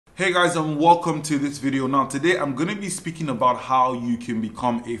Hey guys, and welcome to this video. Now today I'm going to be speaking about how you can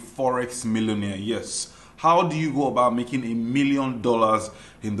become a Forex millionaire. Yes, how do you go about making $1 million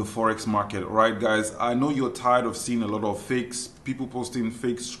in the Forex market, right guys? I know you're tired of seeing a lot of fakes, people posting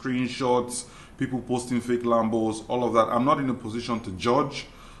fake screenshots, people posting fake Lambos, all of that. I'm not in a position to judge,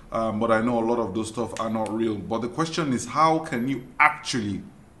 but I know a lot of those stuff are not real. But the question is, how can you actually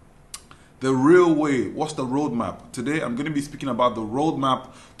the real way? What's the roadmap? Today I'm going to be speaking about the roadmap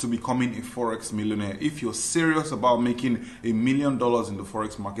to becoming a Forex millionaire. If you're serious about making $1 million in the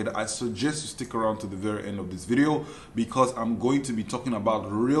Forex market, I suggest you stick around to the very end of this video, because I'm going to be talking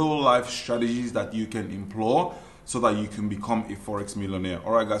about real life strategies that you can employ so that you can become a Forex millionaire.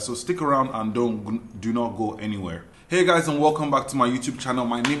 Alright guys, so stick around and do not go anywhere. Hey guys, and welcome back to my YouTube channel.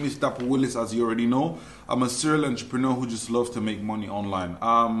 My name is Dapo Willis, as you already know. I'm a serial entrepreneur who just loves to make money online.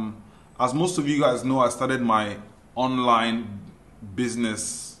 As most of you guys know, I started my online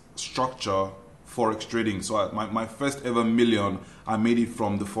business structure, Forex trading. So my first ever million, I made it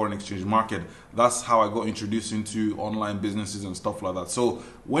from the foreign exchange market. That's how I got introduced into online businesses and stuff like that. So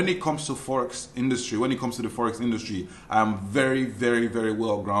when it comes to Forex industry, when it comes to the Forex industry, I'm very, very, very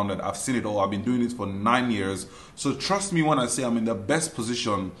well grounded. I've seen it all. I've been doing this for 9 years. So trust me when I say I'm in the best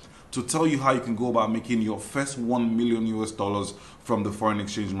position to tell you how you can go about making your first $1 million US from the foreign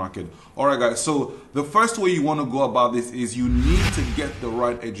exchange market. Alright guys, so the first way you want to go about this is you need to get the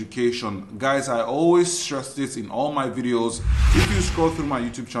right education. Guys, I always stress this in all my videos. If you scroll through my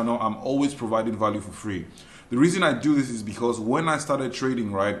YouTube channel, I'm always providing value for free. The reason I do this is because when I started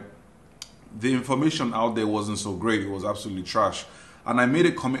trading, right, the information out there wasn't so great. It was absolutely trash. And I made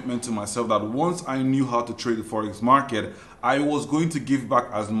a commitment to myself that once I knew how to trade the Forex market, I was going to give back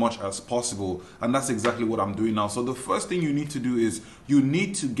as much as possible. And that's exactly what I'm doing now. So the first thing you need to do is you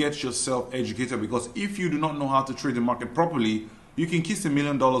need to get yourself educated, because if you do not know how to trade the market properly, you can kiss $1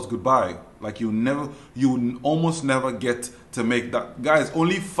 million goodbye. Like you almost never get to make that. Guys,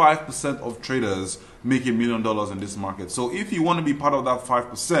 only 5% of traders make $1 million in this market. So if you want to be part of that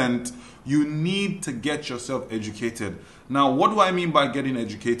 5%, you need to get yourself educated. Now, what do I mean by getting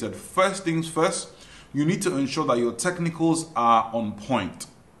educated? First things first, you need to ensure that your technicals are on point.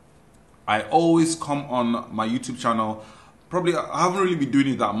 I always come on my YouTube channel. Probably I haven't really been doing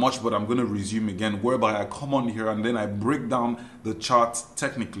it that much, but I'm going to resume again, whereby I come on here and then I break down the charts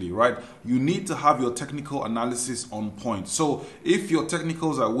technically, right? You need to have your technical analysis on point. So if your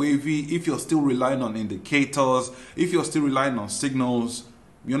technicals are wavy, if you're still relying on indicators, if you're still relying on signals,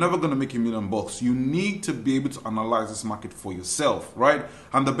 you're never going to make $1 million. You need to be able to analyze this market for yourself, right?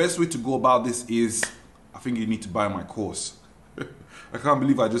 And the best way to go about this is, I think you need to buy my course. I can't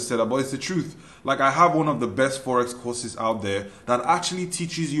believe I just said that, but it's the truth. Like, I have one of the best Forex courses out there that actually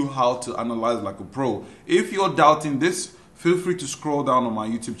teaches you how to analyze like a pro. If you're doubting this, feel free to scroll down on my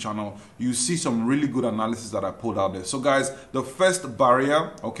YouTube channel. You see some really good analysis that I put out there. So guys, the first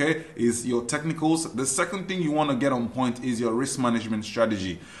barrier, okay, is your technicals. The second thing you want to get on point is your risk management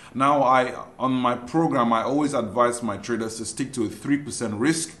strategy. Now, on my program, I always advise my traders to stick to a 3%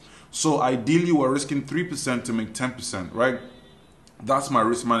 risk. So ideally, we're risking 3% to make 10%, right? That's my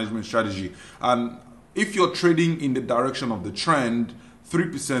risk management strategy. And if you're trading in the direction of the trend,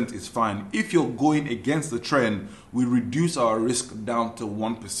 3% is fine. If you're going against the trend, we reduce our risk down to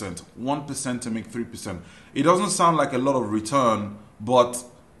 1%. 1% to make 3%. It doesn't sound like a lot of return, but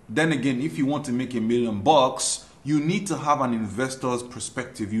then again, if you want to make $1 million, you need to have an investor's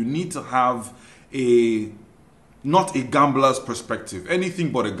perspective. You need to have not a gambler's perspective,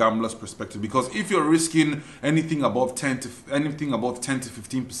 anything but a gambler's perspective. Because if you're risking anything above 10 to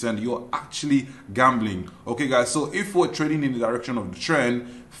 15%, you're actually gambling. Okay, guys. So if we're trading in the direction of the trend,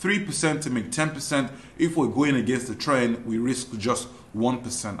 3% to make 10%. If we're going against the trend, we risk just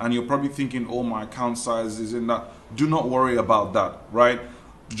 1%. And you're probably thinking, "Oh, my account size is in that." Do not worry about that, right?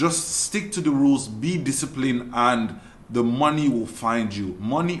 Just stick to the rules, be disciplined, and the money will find you.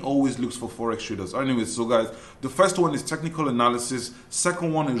 Money always looks for Forex traders. Anyways, so guys, the first one is technical analysis.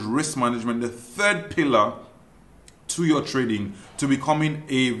 Second one is risk management. The third pillar to your trading, to becoming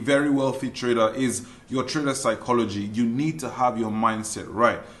a very wealthy trader, is your trader psychology. You need to have your mindset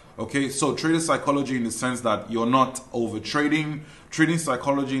right. Okay, so trader psychology in the sense that you're not over trading. Trading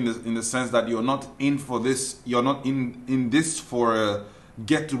psychology in the sense that you're not in for this. You're not in this for a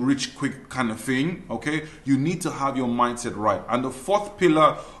get to rich quick kind of thing. Okay, you need to have your mindset right. And the fourth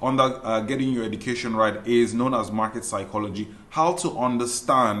pillar on that getting your education right is known as market psychology. How to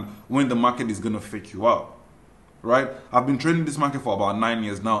understand when the market is going to fake you out, right? I've been trading this market for about 9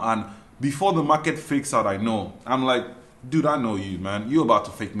 years now, and before the market fakes out, I'm like, dude, I know you, man. You're about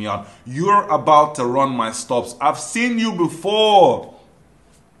to fake me out. You're about to run my stops. I've seen you before.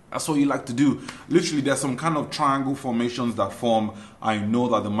 That's what you like to do. Literally, there's some kind of triangle formations that form. I know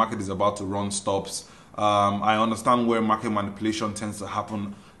that the market is about to run stops. I understand where market manipulation tends to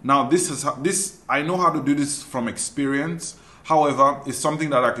happen. Now, I know how to do this from experience. However, it's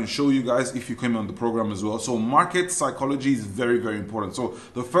something that I can show you guys if you came on the program as well. So market psychology is very, very important. So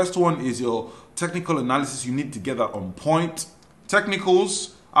the first one is your technical analysis. You need to get that on point.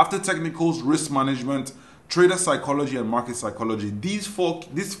 Technicals, after technicals, risk management, trader psychology, and market psychology. These four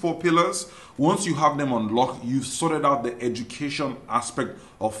pillars, once you have them on lock, you've sorted out the education aspect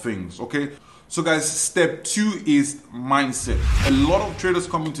of things, okay? So guys, step 2 is mindset. A lot of traders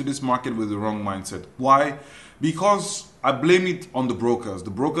come into this market with the wrong mindset. Why? Because I blame it on the brokers.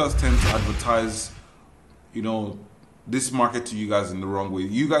 The brokers tend to advertise, you know, this market to you guys in the wrong way.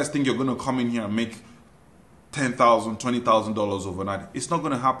 You guys think you're going to come in here and make $10,000, $20,000 overnight. It's not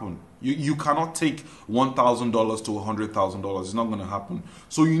going to happen. You cannot take $1,000 to $100,000. It's not going to happen.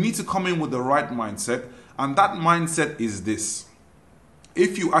 So you need to come in with the right mindset. And that mindset is this.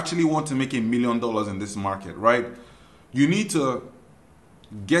 If you actually want to make $1 million in this market, right, you need to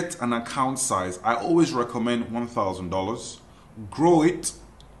get an account size. I always recommend $1,000. Grow it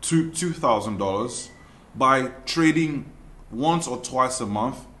to $2,000 by trading once or twice a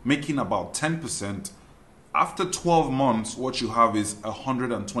month, making about 10%. After 12 months, what you have is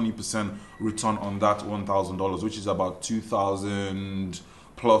 120% return on that $1,000, which is about $2,000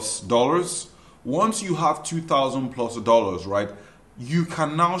 plus. Once you have $2,000 plus, right, you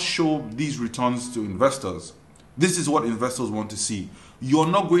can now show these returns to investors. This is what investors want to see. You're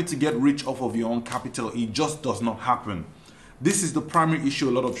not going to get rich off of your own capital. It just does not happen. This is the primary issue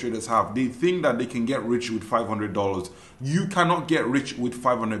a lot of traders have. They think that they can get rich with $500. You cannot get rich with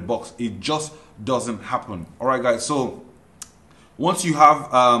 $500. It just doesn't happen. All right, guys. So once you have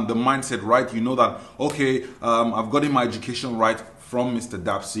the mindset right, you know that, okay, I've gotten my education right from Mr.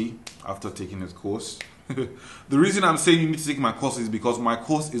 Dapsy after taking his course. The reason I'm saying you need to take my course is because my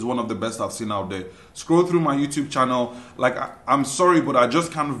course is one of the best I've seen out there. Scroll through my YouTube channel. Like, I'm sorry, but I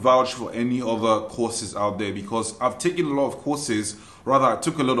just can't vouch for any other courses out there because I've taken a lot of courses. Rather, I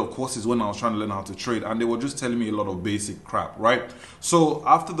took a lot of courses when I was trying to learn how to trade, and they were just telling me a lot of basic crap, right? So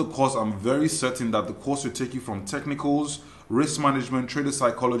after the course, I'm very certain that the course will take you from technicals, risk management, trader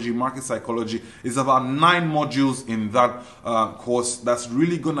psychology, market psychology. Is about 9 modules in that course that's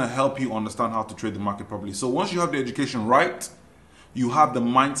really going to help you understand how to trade the market properly. So once you have the education right, you have the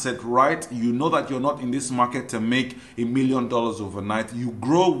mindset right, you know that you're not in this market to make $1 million overnight. You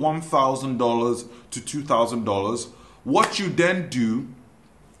grow $1,000 to $2,000. What you then do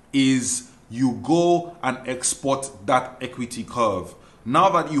is you go and export that equity curve. Now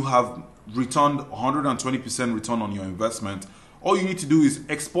that you have returned 120% return on your investment, all you need to do is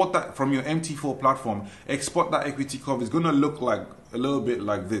export that from your MT4 platform. Export that equity curve. It's going to look like a little bit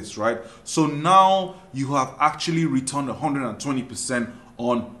like this, right? So now you have actually returned 120%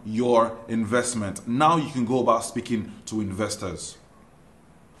 on your investment. Now you can go about speaking to investors.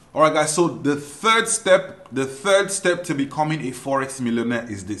 All right, guys. So the third step to becoming a Forex millionaire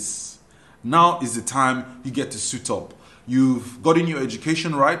is this. Now is the time you get to suit up. You've gotten your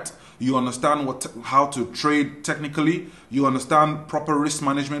education right. You understand how to trade technically. You understand proper risk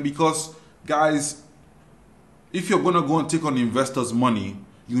management because, guys, if you're going to go and take on investors' money,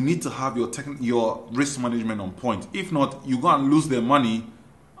 you need to have your risk management on point. If not, you go and lose their money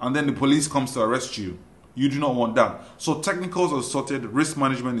and then the police comes to arrest you. You do not want that. So technicals are sorted, risk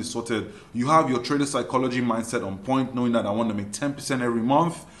management is sorted. You have your trader psychology mindset on point, knowing that I want to make 10% every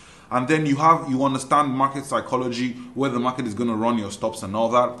month. And then you understand market psychology, where the market is going to run your stops and all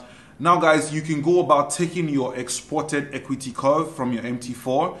that. Now, guys, you can go about taking your exported equity curve from your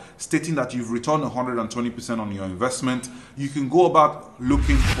MT4, stating that you've returned 120% on your investment. You can go about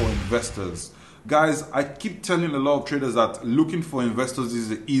looking for investors. Guys, I keep telling a lot of traders that looking for investors is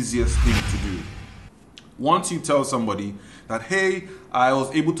the easiest thing to do. Once you tell somebody that, hey, I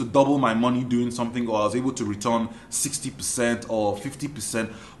was able to double my money doing something, or I was able to return 60% or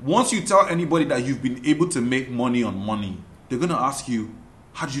 50%, once you tell anybody that you've been able to make money on money, they're going to ask you,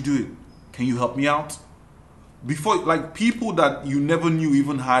 how did you do it? Can you help me out? Before, like, people that you never knew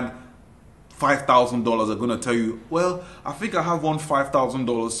even had $5,000 are going to tell you, well, I think I have one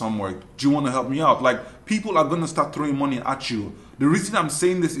 $5,000 somewhere. Do you want to help me out? Like, people are going to start throwing money at you. The reason I'm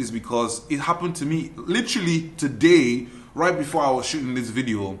saying this is because it happened to me literally today, right before I was shooting this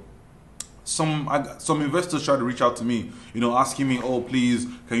video. some investors try to reach out to me, asking me, oh, please,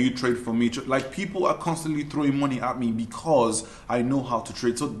 can you trade for me? Like, people are constantly throwing money at me because I know how to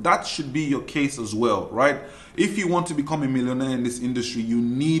trade. So that should be your case as well, right? If you want to become a millionaire in this industry, you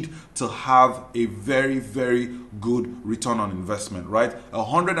need to have a very, very good return on investment, right?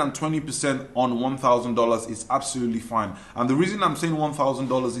 120% on $1,000 is absolutely fine. And the reason I'm saying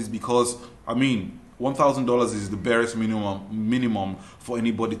 $1,000 is because, $1,000 is the barest minimum for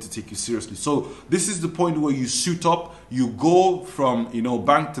anybody to take you seriously. So this is the point where you suit up, you go from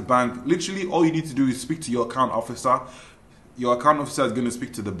bank to bank. Literally all you need to do is speak to your account officer. Your account officer is going to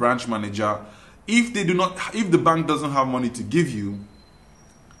speak to the branch manager. If the bank doesn't have money to give you,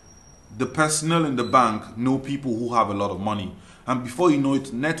 the personnel in the bank know people who have a lot of money. And before you know it,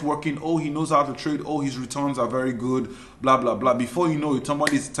 networking, oh, he knows how to trade, oh, his returns are very good, blah, blah, blah. Before you know it,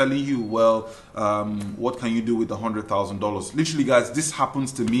 somebody's telling you, well, what can you do with $100,000? Literally, guys, this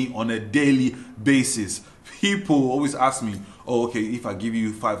happens to me on a daily basis. People always ask me, oh, okay, if I give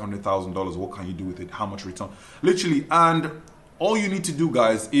you $500,000, what can you do with it? How much return? Literally, and all you need to do,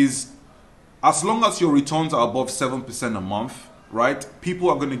 guys, is as long as your returns are above 7% a month, right, people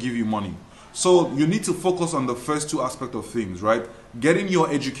are going to give you money. So you need to focus on the first two aspects of things, right? Getting your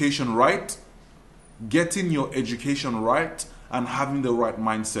education right, and having the right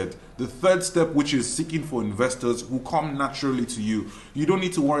mindset. The third step, which is seeking for investors who come naturally to you. You don't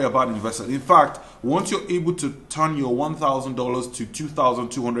need to worry about investors. In fact, once you're able to turn your $1,000 to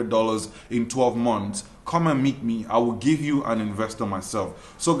 $2,200 in 12 months, come and meet me. I will give you an investor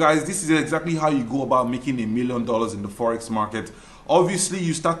myself. So guys, this is exactly how you go about making $1 million in the Forex market. Obviously,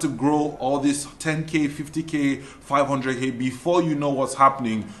 you start to grow all this 10K, 50K, 500K. Before you know what's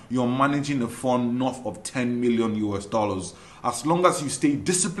happening, you're managing a fund north of 10 million US dollars. As long as you stay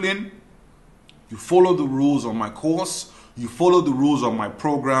disciplined, you follow the rules on my course, you follow the rules on my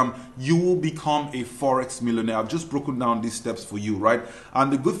program, you will become a Forex millionaire. I've just broken down these steps for you, right?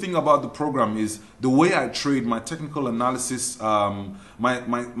 And the good thing about the program is the way I trade, my technical analysis, my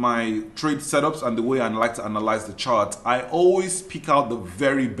trade setups, and the way I like to analyze the chart, I always pick out the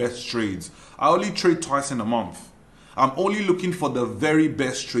very best trades. I only trade twice in a month. I'm only looking for the very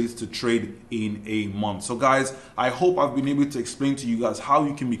best trades to trade in a month. So guys, I hope I've been able to explain to you guys how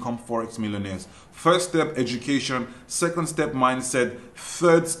you can become Forex millionaires. First step, education. Second step, mindset.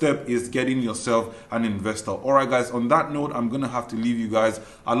 Third step is getting yourself an investor. All right, guys, on that note, I'm going to have to leave you guys.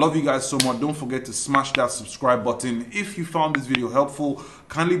 I love you guys so much. Don't forget to smash that subscribe button. If you found this video helpful,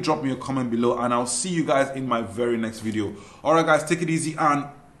 kindly drop me a comment below, and I'll see you guys in my very next video. All right, guys, take it easy and